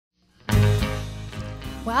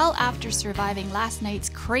Well, after surviving last night's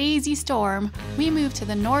crazy storm, we moved to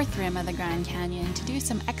the north rim of the Grand Canyon to do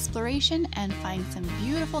some exploration and find some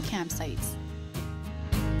beautiful campsites.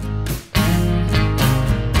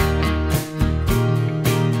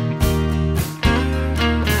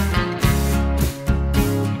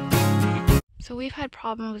 So we've had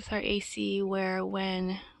problems with our AC where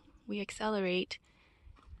when we accelerate,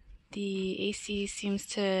 the AC seems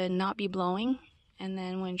to not be blowing, and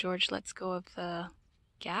then when George lets go of the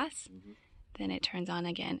gas, then it turns on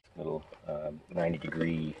again. Little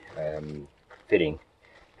 90-degree fitting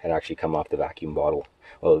had actually come off the vacuum bottle.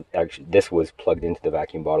 Well, actually this was plugged into the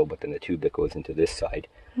vacuum bottle, but then the tube that goes into this side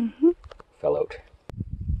fell out.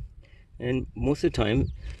 And most of the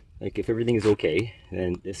time, like if everything is okay,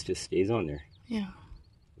 then this just stays on there. Yeah.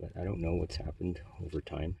 But I don't know what's happened over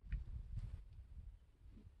time.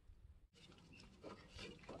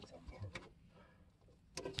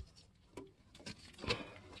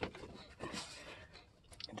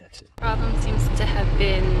 Problem seems to have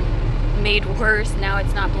been made worse. Now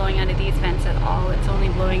it's not blowing out of these vents at all. It's only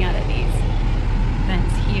blowing out of these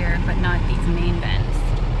vents here, but not these main vents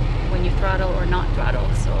when you throttle or not throttle.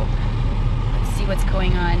 So let's see what's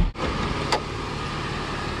going on.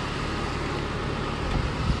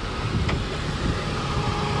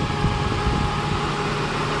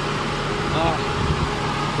 Ah,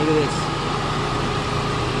 look at this.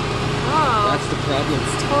 Oh, That's the problem.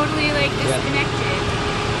 it's totally like disconnected.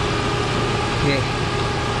 Okay.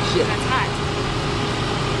 Shit. That's hot.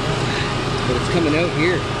 But it's coming out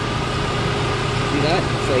here. See that?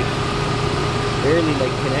 It's like barely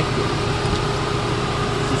like connected.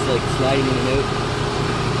 It's just like sliding in and out.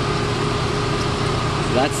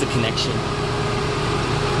 So that's the connection.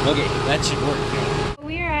 Okay, that should work.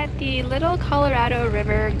 We are at the Little Colorado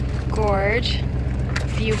River Gorge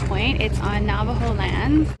viewpoint. It's on Navajo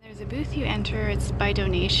land. There's a booth you enter. It's by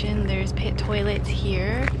donation. There's pit toilets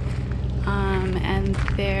here. And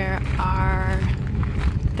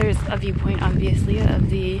there's a viewpoint obviously of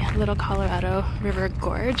the Little Colorado River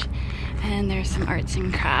Gorge, and there's some arts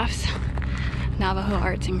and crafts, Navajo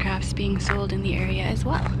arts and crafts being sold in the area as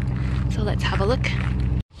well. So let's have a look.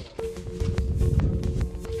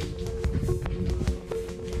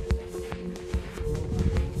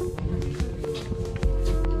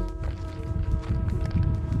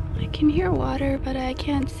 I can hear water, but I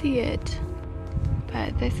can't see it.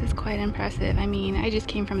 But this is quite impressive. I mean, I just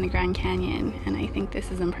came from the Grand Canyon and I think this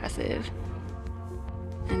is impressive.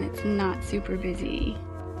 And it's not super busy.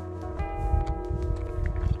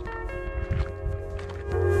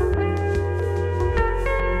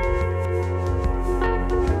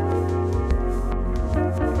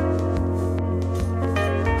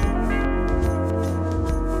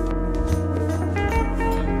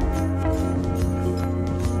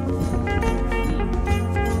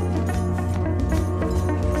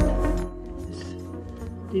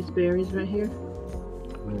 These berries right here?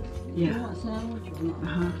 Yeah.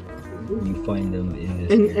 You find them in this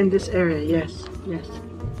area? In this area, yes. Yes.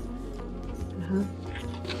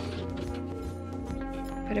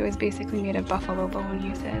 But it was basically made of buffalo bone,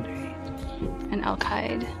 you said, right? And elk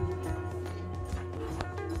hide.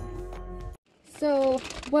 So,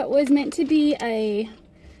 what was meant to be a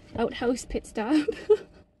outhouse pit stop?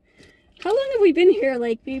 How long have we been here?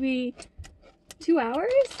 Like maybe 2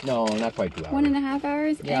 hours? No, not quite 2 hours. 1.5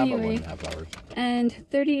 hours? Yeah, anyway, about 1.5 hours. And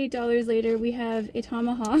 $38 later, we have a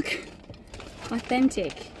tomahawk,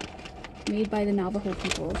 authentic, made by the Navajo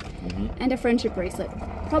people, and a friendship bracelet.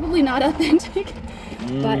 Probably not authentic,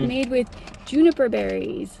 but made with juniper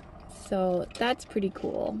berries. So that's pretty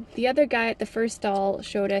cool. The other guy at the first stall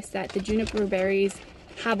showed us that the juniper berries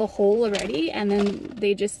have a hole already, and then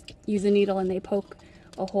they just use a needle and they poke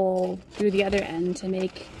a hole through the other end to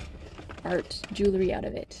make art jewelry out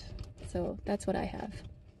of it. So that's what I have.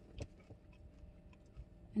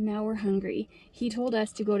 And now we're hungry. He told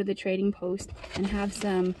us to go to the trading post and have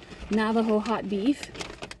some Navajo hot beef.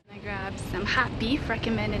 I grabbed some hot beef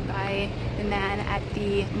recommended by the man at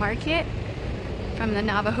the market from the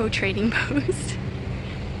Navajo trading post.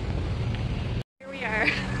 Here we are,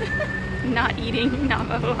 not eating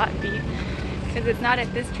Navajo hot beef because it's not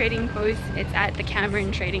at this trading post, it's at the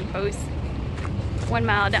Cameron trading post. 1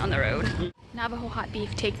 mile down the road. Navajo hot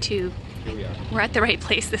beef, take 2. Here we are. We're at the right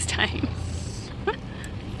place this time.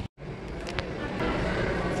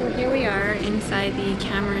 So here we are inside the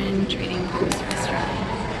Cameron Trading Post restaurant.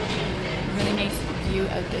 Really nice view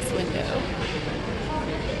of this window.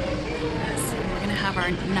 So we're gonna have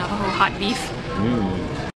our Navajo hot beef.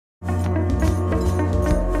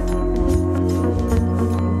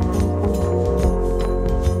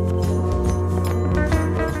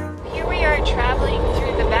 Traveling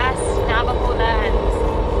through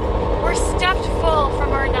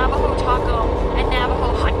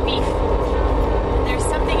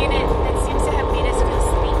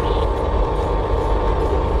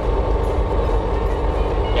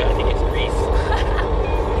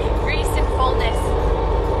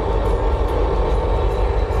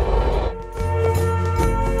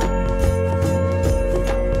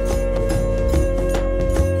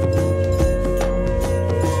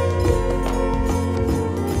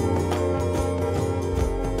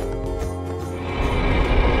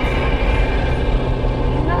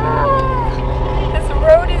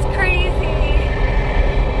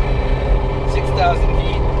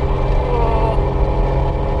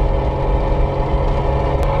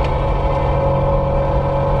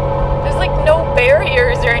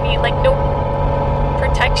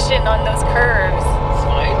those curves. It's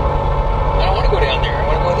fine. I don't want to go down there. I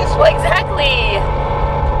want to go this way. Well, exactly.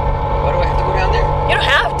 Why do I have to go down there? You don't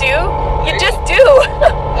have to. You There just you do.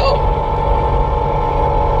 No.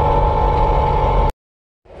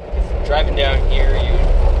 Driving down here, you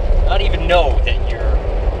not even know that you're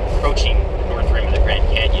approaching the north rim of the Grand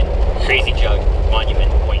Canyon. Crazy Jug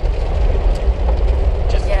Monument Point.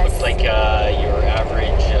 Just Yes. looks like your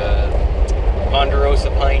average ponderosa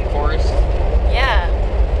pine forest. Yeah.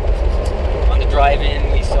 On the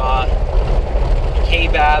drive-in, we saw a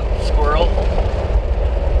K-bab squirrel.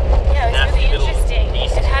 Yeah, it was Nasty really little interesting.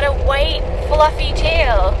 beast. It had a white, fluffy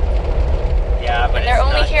tail. Yeah, but And they're it's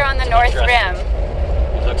only not here on the to be north trusted. rim.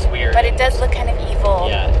 It looks weird. But it does look kind of evil.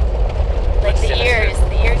 Yeah. Like looks the sinister.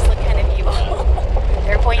 ears look kind of evil.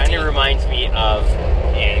 They're pointy. Kind of reminds me of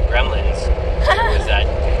in Gremlins. There was that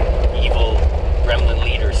evil gremlin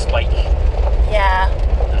leader, Spike. Yeah.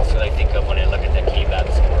 That's what I think of when I look at that K-bab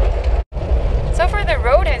squirrel. So far the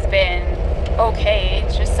road has been okay.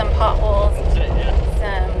 It's just some potholes, That's it,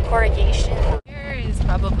 yeah. some corrugation. Here is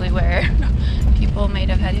probably where people might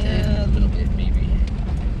have had to... Yeah, a little bit, maybe.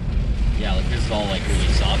 Yeah, like this is all like really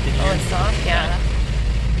soft in here. Oh, it's soft, yeah.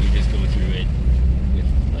 You just go through it with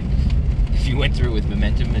like, if you went through it with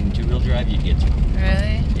momentum and two-wheel drive, you'd get through.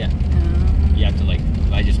 Really? Yeah. You have to like,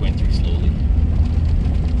 I just went through slowly.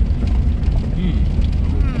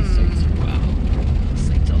 Sights are, wow.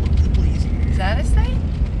 Sights all over the place here. Is that a site?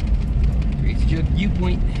 Crazy Jug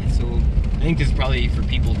viewpoint. So I think this is probably for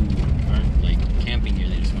people who aren't like camping here.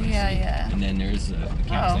 They just want to see. Yeah. And then there's a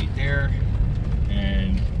campsite there,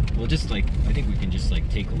 and we'll just like I think we can just like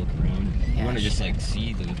take a look around. Yeah, You want to just sure. like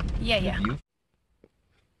see the Yeah. view.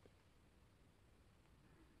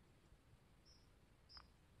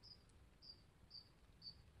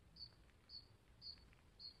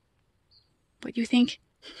 What do you think?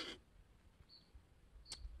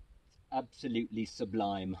 Absolutely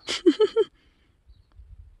sublime.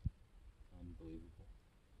 Unbelievable.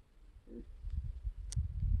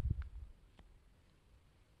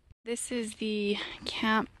 This is the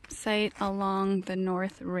campsite along the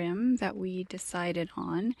north rim that we decided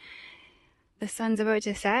on. The sun's about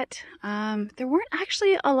to set. There weren't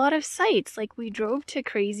actually a lot of sites. Like we drove to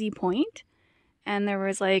Crazy Point and there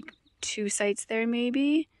was like 2 sites there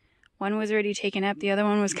maybe. One was already taken up. The other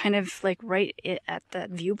one was kind of like right at the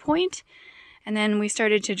viewpoint. And then we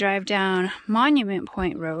started to drive down Monument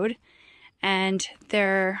Point Road and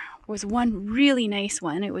there was one really nice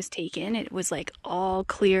one. It was taken. It was like all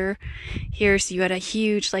clear here, so you had a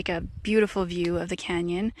huge, like a beautiful view of the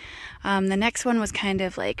canyon. The next one was kind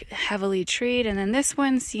of like heavily treed, and then this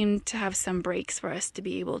one seemed to have some breaks for us to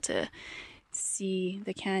be able to see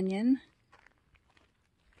the canyon.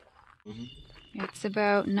 It's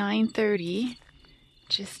about 9:30.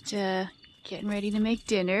 Just getting ready to make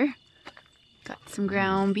dinner. Got some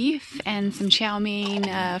ground beef and some chow mein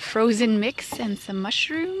frozen mix and some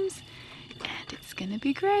mushrooms. And it's gonna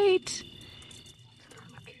be great.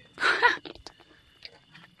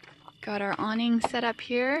 Got our awning set up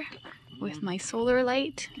here with my solar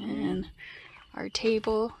light and our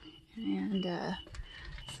table and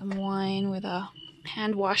some wine with a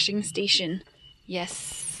hand washing station.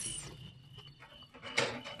 Yes.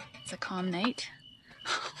 It's a calm night.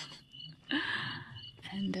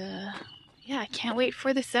 And yeah, I can't wait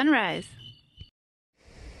for the sunrise.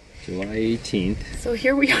 July 18th. So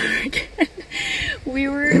here we are again. We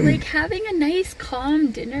were like having a nice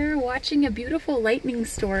calm dinner, watching a beautiful lightning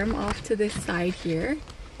storm off to this side here.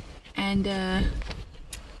 And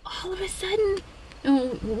all of a sudden,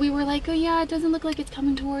 we were like, oh yeah, it doesn't look like it's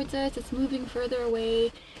coming towards us. It's moving further away.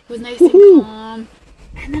 It was nice and calm.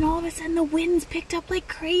 And then all of a sudden the winds picked up like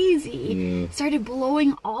crazy. Started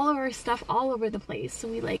blowing all of our stuff all over the place. So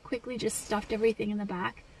we like quickly just stuffed everything in the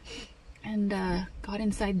back and got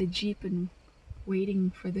inside the Jeep and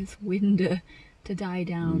waiting for this wind to die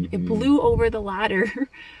down. It blew over the ladder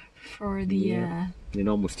for the It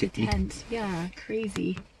almost hit me. tent. Yeah,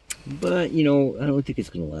 crazy. But you know, I don't think it's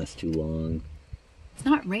gonna last too long. It's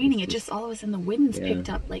not raining, it just all of a sudden the winds Yeah. picked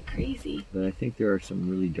up like crazy. But I think there are some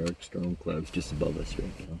really dark storm clouds just above us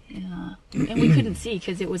right now. Yeah. And we couldn't see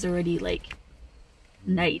because it was already like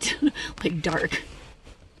night, like dark.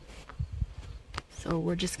 So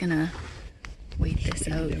we're just gonna wait this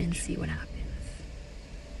out and see what happens.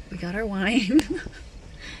 We got our wine.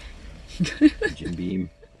 Jim Beam.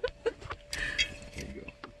 There you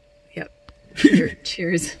go. Yep.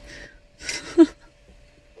 Cheers.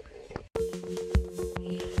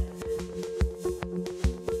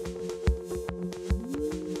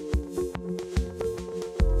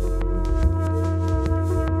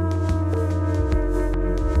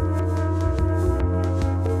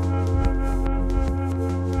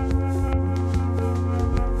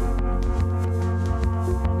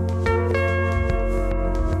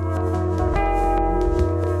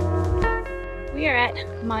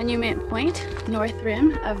 Monument Point, north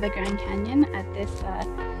rim of the Grand Canyon at this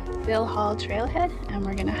Bill Hall trailhead, and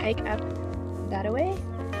we're gonna hike up that away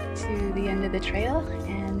to the end of the trail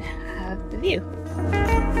and have the view.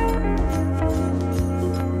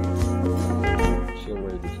 Show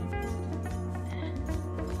where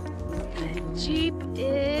the Jeep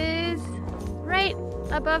is right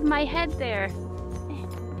above my head there.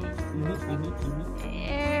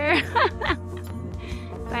 There.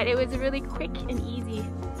 But it was a really quick and easy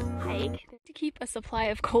hike. To keep a supply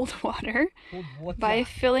of cold water by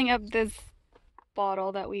filling up this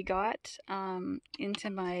bottle that we got into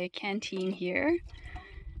my canteen here,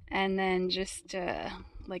 and then just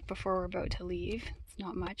like before we're about to leave, it's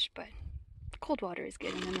not much, but cold water is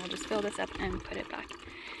good, and then I'll just fill this up and put it back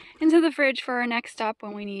into the fridge for our next stop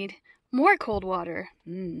when we need more cold water.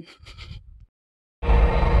 So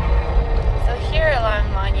here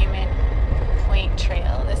along Monument Point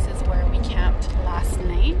Trail, this is where we camped last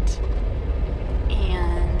night,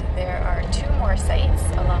 and there are 2 more sites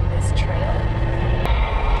along this trail.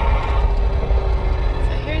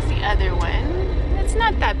 So here's the other one. It's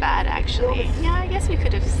not that bad actually. Yeah, I guess we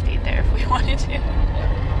could have stayed there if we wanted to.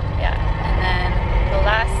 Yeah, and then the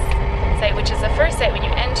last site, which is the first site when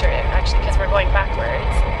you enter it, actually, because we're going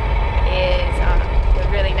backwards, is a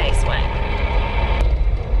really nice one.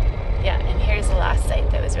 Yeah, and here's the last site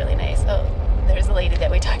that was really nice. Oh, there's a lady that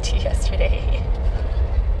we talked to yesterday.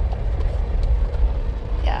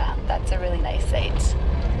 Yeah, that's a really nice site.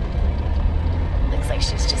 Looks like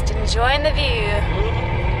she's just enjoying the view.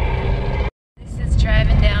 This is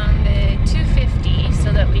driving down the 250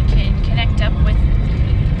 so that we can connect up with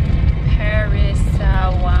the Paris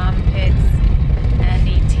Wampits and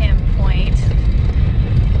the Tim Point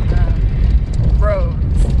roads.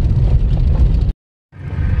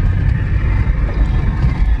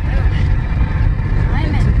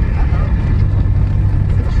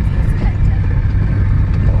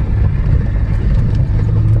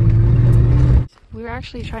 We were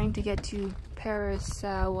actually trying to get to Paris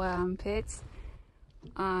Wampits,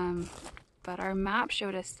 but our map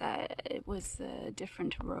showed us that it was a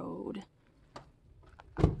different road.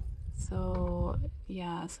 So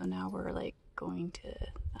yeah, so now we're like going to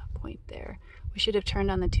that point there. We should have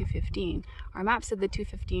turned on the 215. Our map said the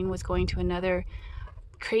 215 was going to another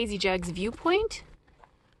Crazy Jug's viewpoint,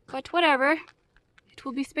 but whatever, it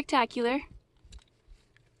will be spectacular.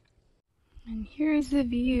 And here's the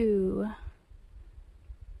view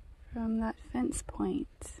from that fence point.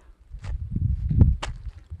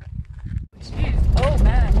 Jeez, oh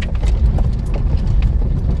man.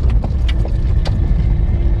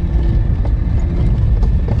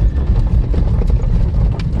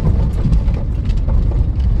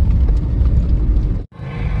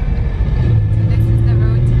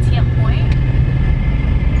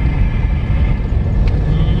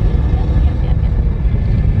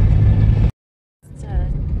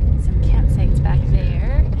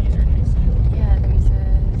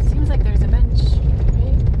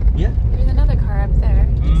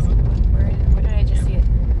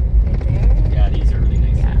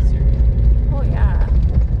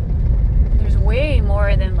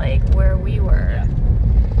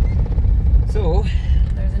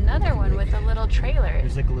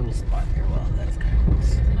 There's like a little spot here. Well, that's kind of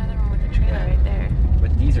close. There's another one with a trailer right there.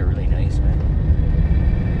 But these are really nice, man.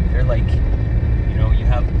 They're like, you know, you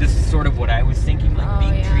have, this is sort of what I was thinking, like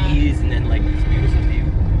big trees and then like this beautiful view.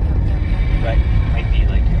 But it might be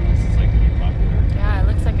like, you know, this is like really popular. Yeah, it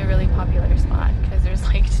looks like a really popular spot because there's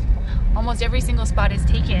like almost every single spot is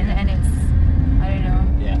taken, and it's, I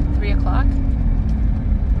don't know, 3 o'clock.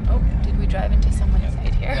 Oh, did we drive into someone's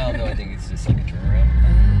side here? Well, no, I think it's just like a turnaround.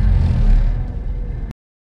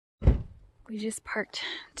 We just parked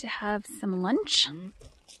to have some lunch, and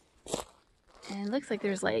it looks like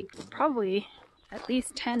there's like probably at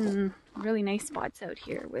least 10 really nice spots out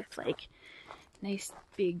here with like nice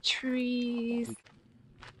big trees.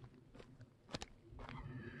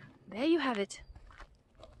 There you have it.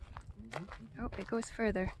 Oh, it goes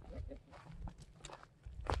further.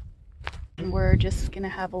 And we're just gonna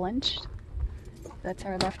have lunch. That's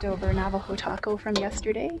our leftover Navajo taco from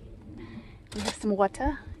yesterday. We have some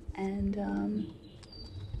water and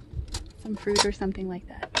some fruit or something like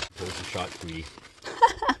that. Those are shot free.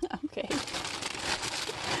 Okay.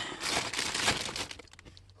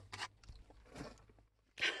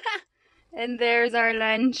 And there's our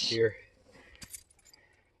lunch. Here.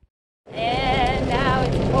 And now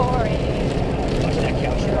it's pouring. Watch that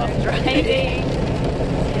cow shut off. Driving.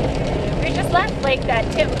 We just left like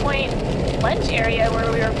that Tim Point lunch area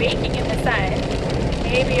where we were baking in the sun.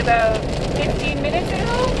 Maybe about 15 minutes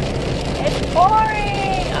ago. It's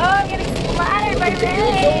pouring! Oh, I'm getting flattered by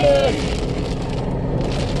Ray.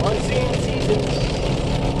 Monsoon season.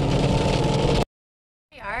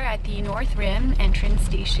 We are at the North Rim entrance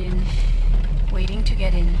station, waiting to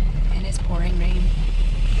get in, and it's pouring rain.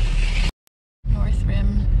 North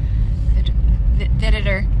Rim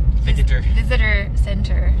visitor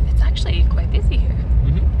center. It's actually quite busy here.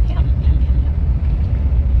 Yeah.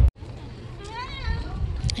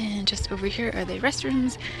 And just over here are the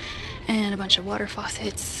restrooms and a bunch of water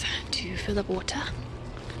faucets to fill up water.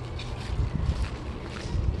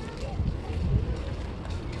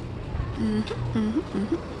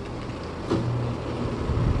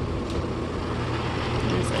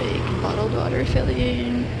 There's like bottled water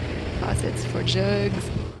filling, faucets for jugs.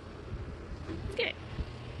 Okay.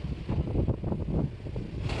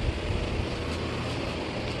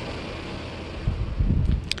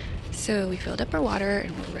 So we filled up our water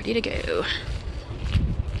and we're ready to go.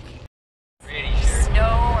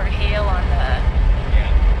 Snow or hail on the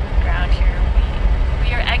ground here.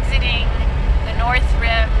 We are exiting the North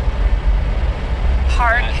Rim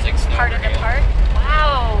park, part of the park.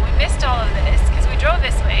 Wow, we missed all of this because we drove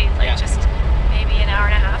this way like just maybe an hour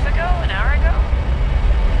ago.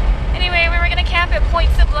 Anyway, we were gonna camp at Point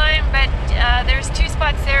Sublime, but there's 2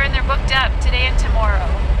 spots there and they're booked up today and tomorrow.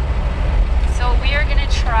 So we are gonna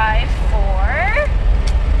try for,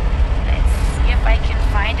 let's see if I can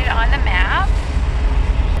find it on the map.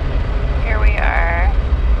 Here we are.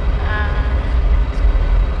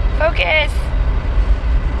 Focus.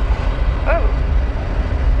 Oh.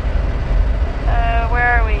 Where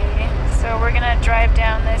are we? So we're gonna drive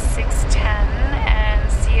down this 610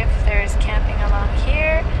 and see if there's camping along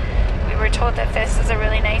here. We were told that this is a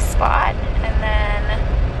really nice spot, and then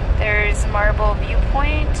there's Marble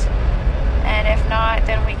Viewpoint, and if not,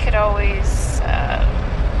 then we could always,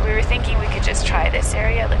 we were thinking we could just try this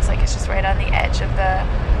area. It looks like it's just right on the edge of the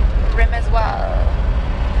rim as well.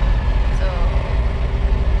 So,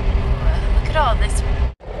 look at all this.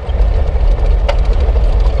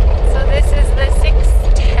 This is the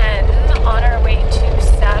 610 on our way to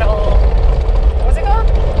Saddle, what was it called?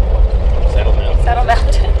 Saddle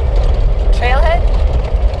Mountain Trailhead.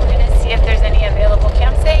 We're going to see if there's any available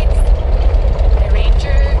campsites. The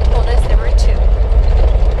ranger told us there were 2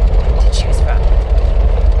 to choose from.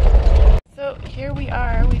 So here we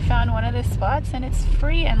are. We found one of the spots and it's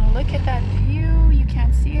free, and look at that view. You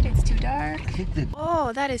can't see it, it's too dark.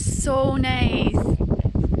 Oh, that is so nice.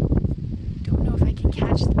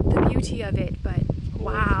 Catch the beauty of it, but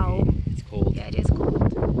wow. It's cold. Yeah, it is cold.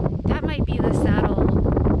 That might be the Saddle.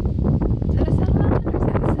 Is that a Saddle Mountain or is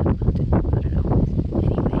that a Saddle Mountain? I don't know.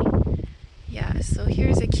 Anyway, yeah, so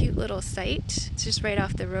here's a cute little site. It's just right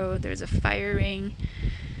off the road. There's a fire ring.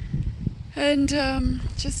 And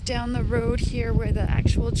just down the road here where the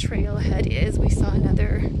actual trailhead is, we saw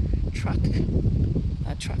another truck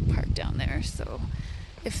parked down there. So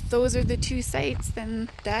if those are the 2 sites, then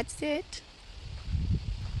that's it.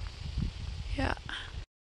 Yeah.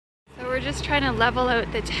 So we're just trying to level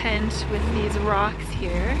out the tent with these rocks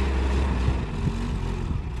here.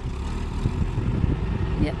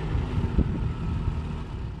 Yep.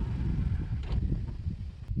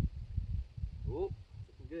 Oh,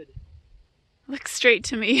 looking good. Looks straight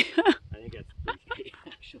to me. I think that's pretty straight,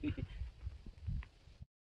 actually.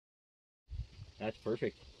 That's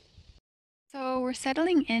perfect. So we're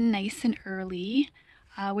settling in nice and early.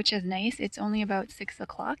 Which is nice. It's only about 6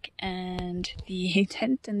 o'clock and the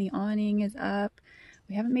tent and the awning is up.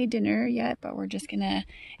 We haven't made dinner yet, but we're just gonna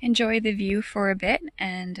enjoy the view for a bit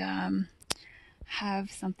and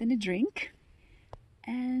have something to drink.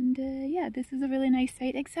 And yeah, this is a really nice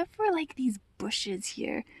site, except for like these bushes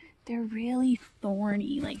here. They're really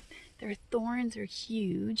thorny. Like their thorns are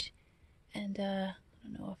huge, and I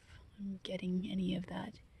don't know if I'm getting any of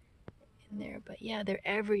that in there, but yeah, they're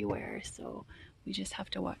everywhere. So we just have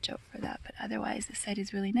to watch out for that, but otherwise the site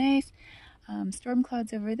is really nice. Storm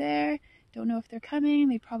clouds over there. Don't know if they're coming.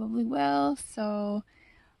 They probably will. So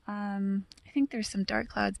I think there's some dark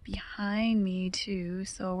clouds behind me too.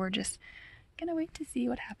 So we're just gonna wait to see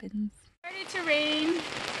what happens. Started to rain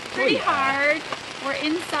pretty hard. We're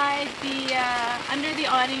inside the under the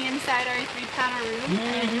awning inside our 3-panel room,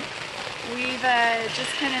 and we've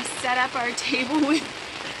just kind of set up our table with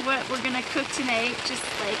what we're gonna cook tonight. Just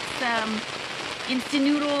like some instant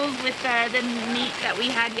noodles with the meat that we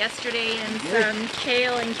had yesterday, and some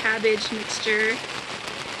kale and cabbage mixture.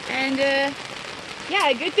 And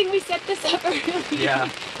yeah, good thing we set this up early. Yeah.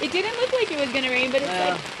 It didn't look like it was gonna rain, but it's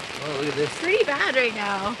like look at this. Pretty bad right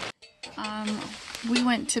now. We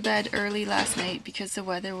went to bed early last night because the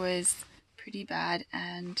weather was pretty bad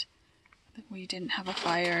and we didn't have a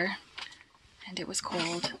fire. and it was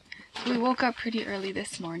cold. We woke up pretty early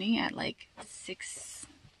this morning at like 6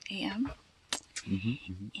 a.m.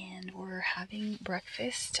 And we're having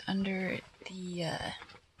breakfast under the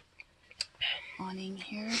awning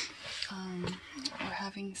here. We're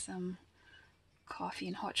having some coffee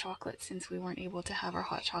and hot chocolate since we weren't able to have our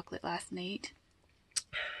hot chocolate last night.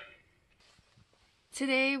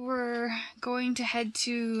 Today we're going to head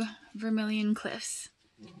to Vermilion Cliffs.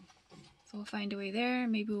 So we'll find a way there.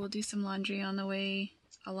 Maybe we'll do some laundry on the way,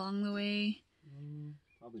 along the way.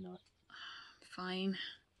 Probably not. Fine.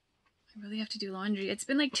 I really have to do laundry. It's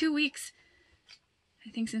been like 2 weeks, I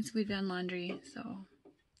think, since we've done laundry, so.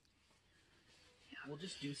 Yeah. We'll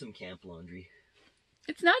just do some camp laundry.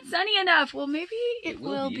 It's not sunny enough. Well, maybe it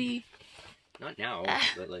will be. Not now,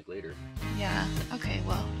 but like later. Yeah. Okay,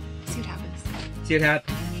 well, see what happens. See what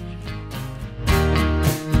happens.